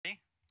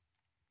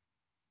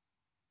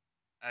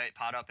Alright,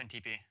 pot up and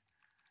TP.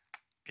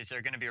 Because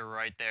they're gonna be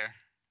right there.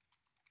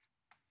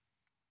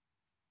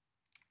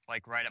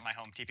 Like right at my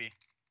home. TP.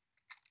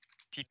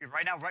 TP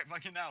right now, right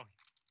fucking now.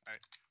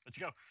 Alright, let's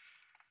go.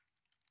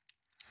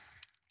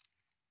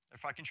 They're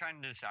fucking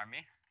trying to disarm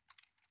me.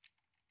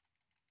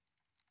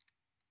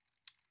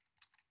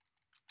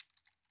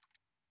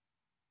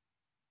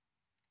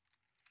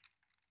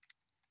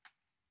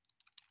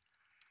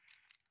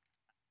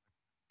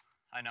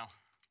 I know.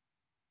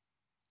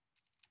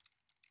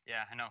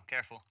 Yeah, I know.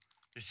 Careful.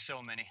 There's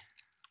so many.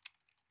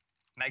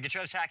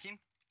 Megatrov's hacking.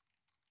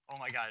 Oh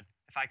my god.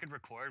 If I could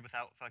record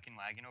without fucking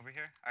lagging over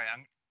here.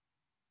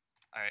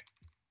 Alright.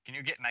 Can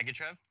you get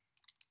Megatrov?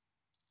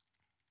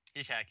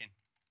 He's hacking.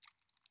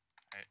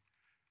 Alright.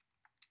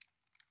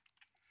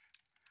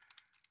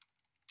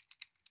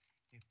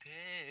 You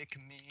pick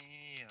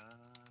me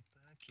up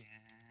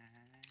again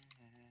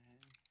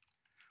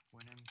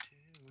when I'm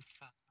too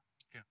far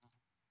gone.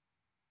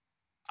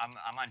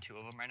 I'm on two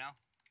of them right now.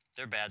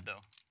 They're bad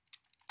though.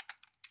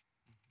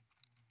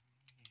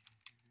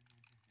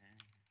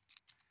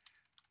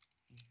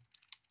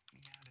 Me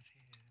out of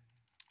here.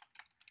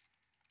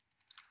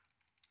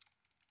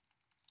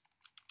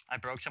 I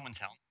broke someone's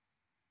helm.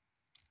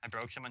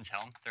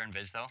 They're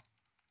invis though.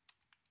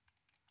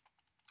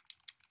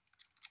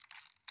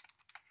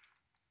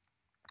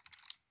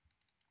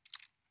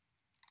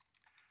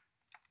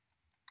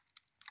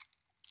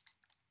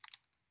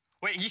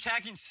 Wait, he's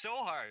hacking so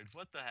hard.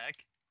 What the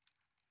heck?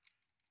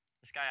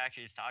 This guy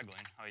actually is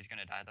toggling. Oh, he's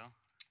gonna die though.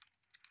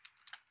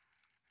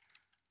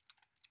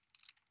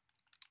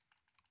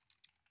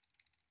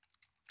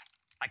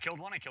 I killed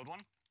one.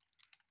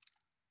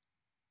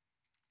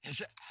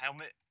 His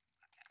helmet,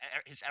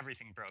 his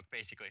everything broke,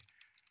 basically.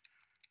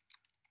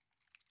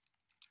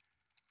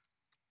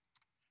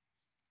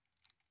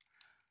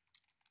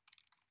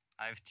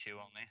 I have two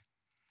only.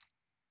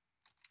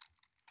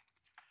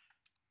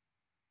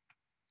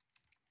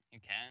 You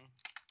can.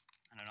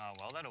 I don't know how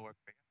well that'll work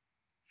for you.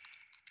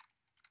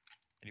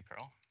 Did he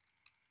pearl?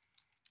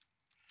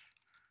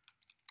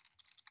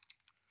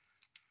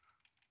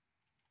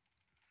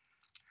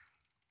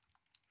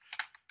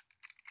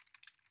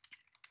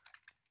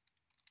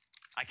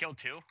 I killed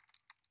two.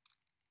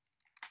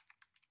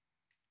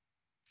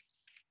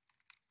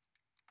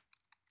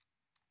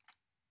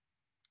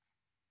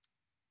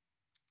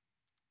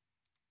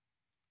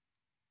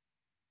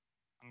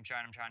 I'm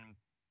trying.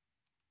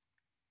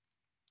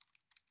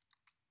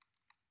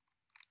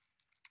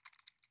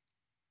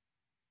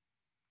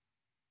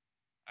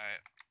 All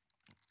right.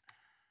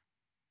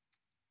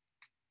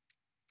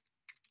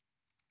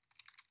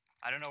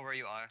 I don't know where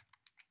you are.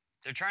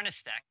 They're trying to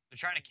stack. They're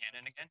trying to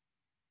cannon again.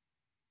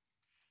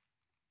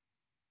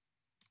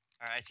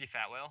 All right, I see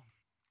Fat Whale.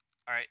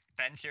 All right,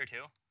 Ben's here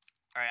too.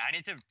 All right, I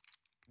need to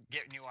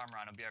get new armor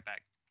on. I'll be right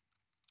back.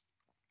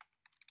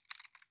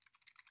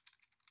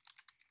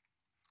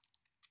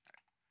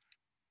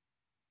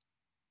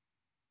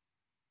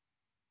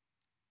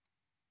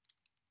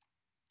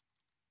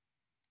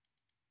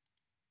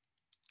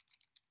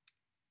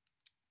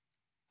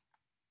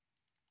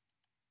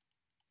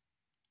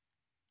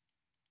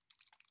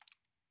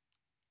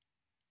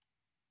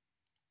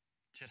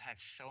 Should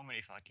have so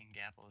many fucking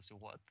gapples.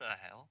 What the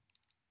hell?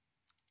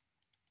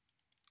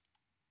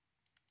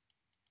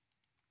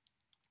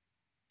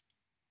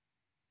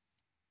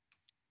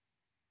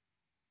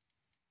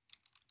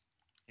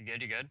 You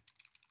good? You good?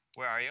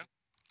 Where are you?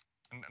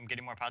 I'm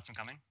getting more pots. I'm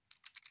coming.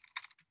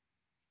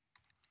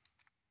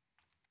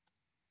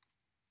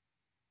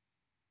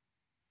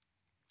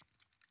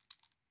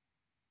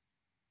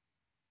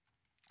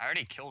 I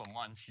already killed him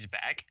once. He's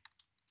back.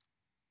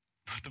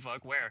 What the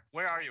fuck? Where?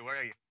 Where are you? Where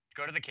are you?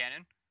 Go to the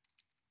cannon.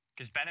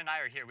 Because Ben and I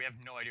are here. We have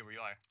no idea where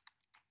you are.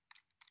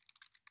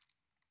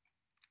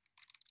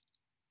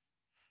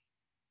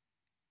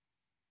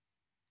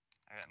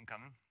 All right, I'm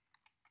coming.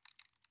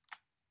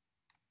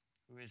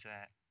 Who is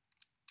that?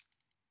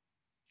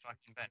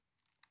 Fucking Ben.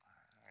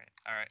 All right.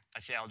 All right. I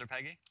see Elder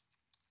Peggy.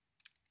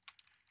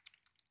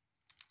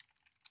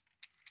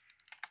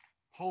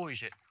 Holy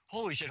shit.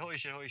 Holy shit. Holy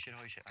shit. Holy shit.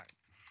 Holy shit. All right.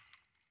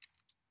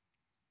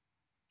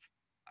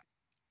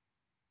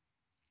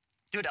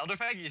 Dude, Elder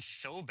Peggy is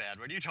so bad.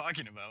 What are you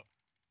talking about?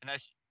 And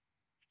that's.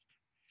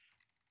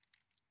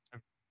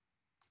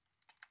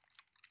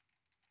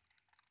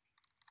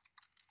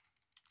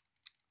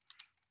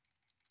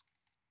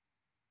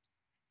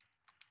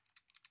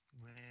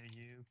 Where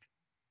you?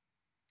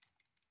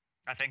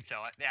 I think so.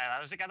 Yeah, that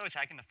was the guy that was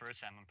hacking the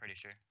first time. I'm pretty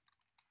sure.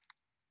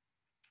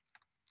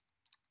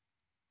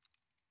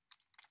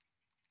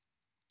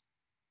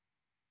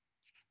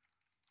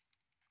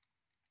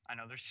 I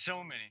know. There's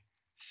so many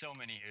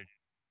here.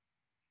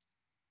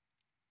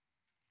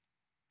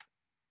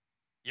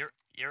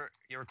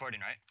 You're recording,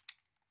 right?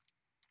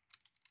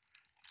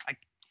 I.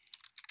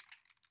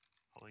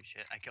 Holy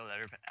shit! I killed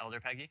Elder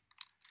Peggy.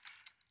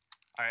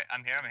 All right,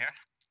 I'm here. I'm here.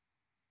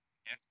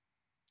 Yeah.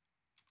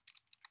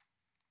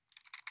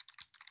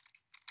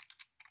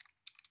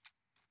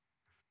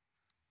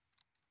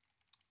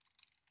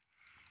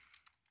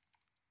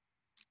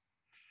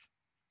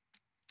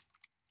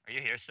 Are you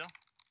here still?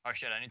 Oh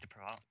shit, I need to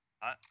pro out.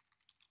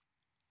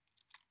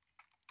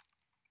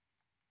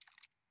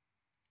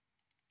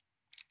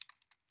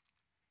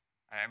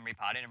 Alright, I'm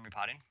repotting.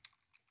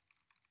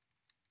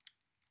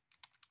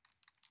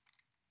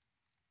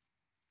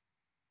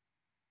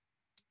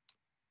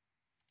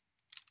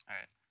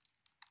 Alright.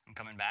 I'm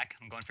coming back.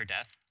 I'm going for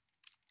death.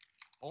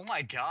 Oh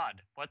my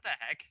god. What the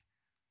heck?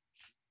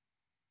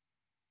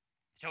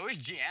 So is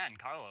GN,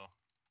 Carlo.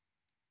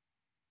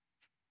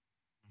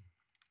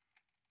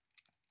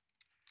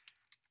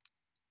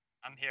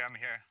 I'm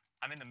here.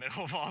 I'm in the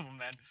middle of all of them,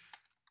 man.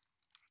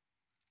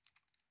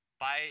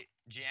 Bye,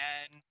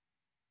 GN.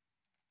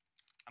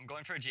 I'm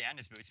going for a GN.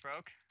 His boots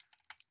broke.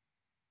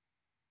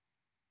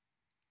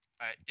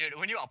 Alright, dude,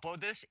 when you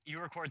upload this, you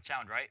record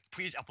sound, right?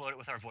 Please upload it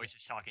with our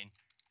voices talking.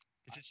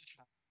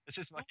 This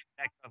is fucking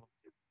next level.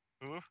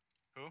 Who?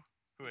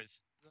 Who is?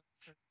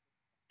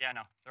 Yeah,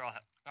 no. They're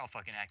all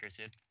fucking hackers,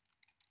 dude.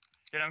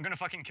 Dude, I'm gonna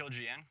fucking kill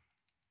GN.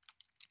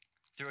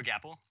 Through a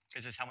gapple.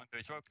 Because his helmet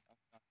boots broke.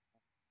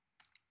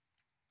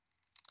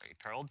 Are you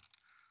pearled?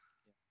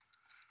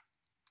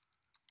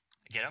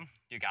 Get him?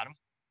 You got him?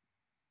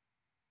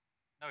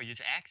 No, use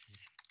axes.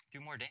 Do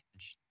more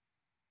damage.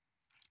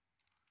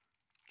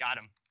 Got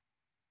him.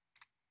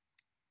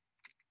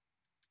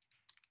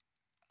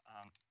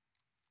 Fuck.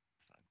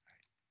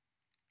 Alright.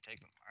 Take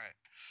him. Alright.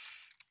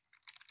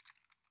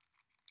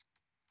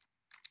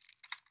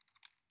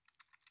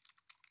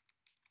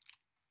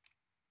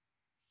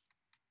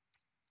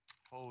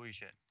 Holy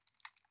shit.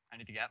 I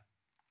need to gap.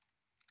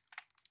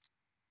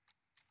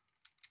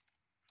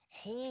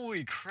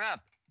 Holy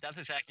crap. Death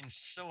is hacking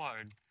so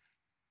hard.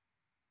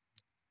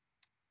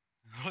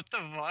 What the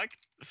fuck?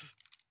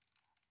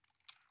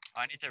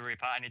 I need to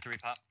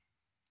repot.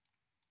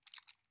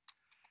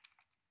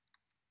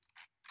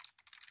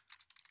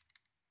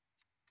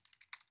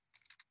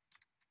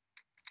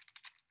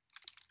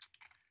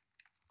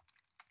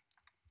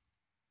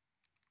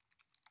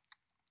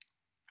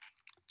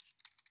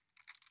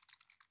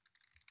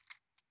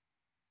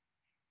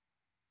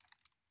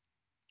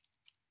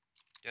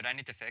 Dude, I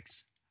need to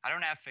fix. I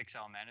don't have fix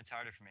all, man. It's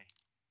harder for me.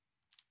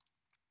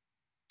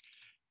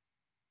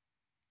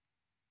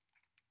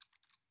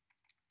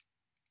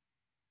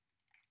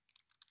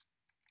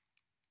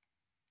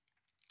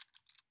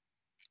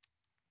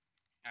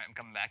 Alright, I'm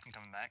coming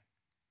back.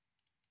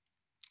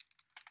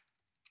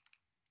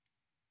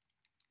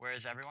 Where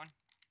is everyone?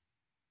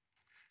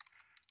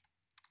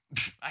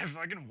 I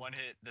fucking one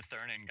hit the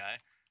Thurnin guy.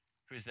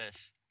 Who's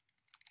this?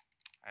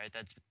 Alright,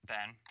 that's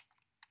Ben.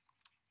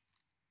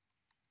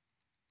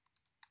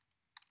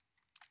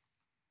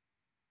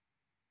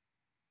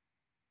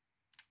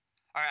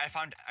 Alright, I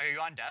found. Are you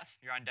on death?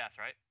 You're on death,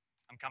 right?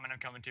 I'm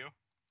coming too.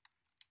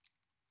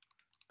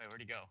 Wait, where'd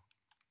he go?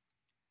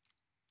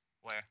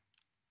 Where?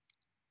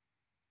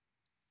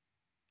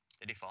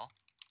 Did he fall?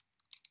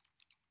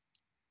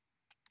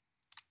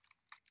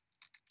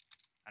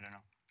 I don't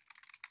know.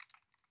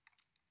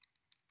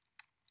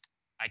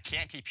 I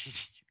can't TP you,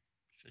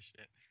 piece of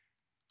shit.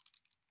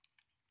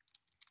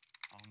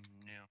 Oh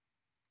no.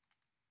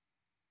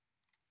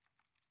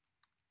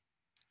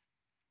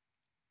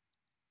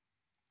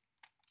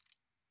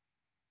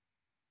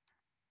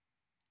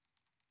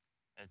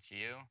 That's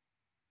you.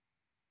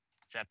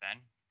 Is that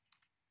Ben?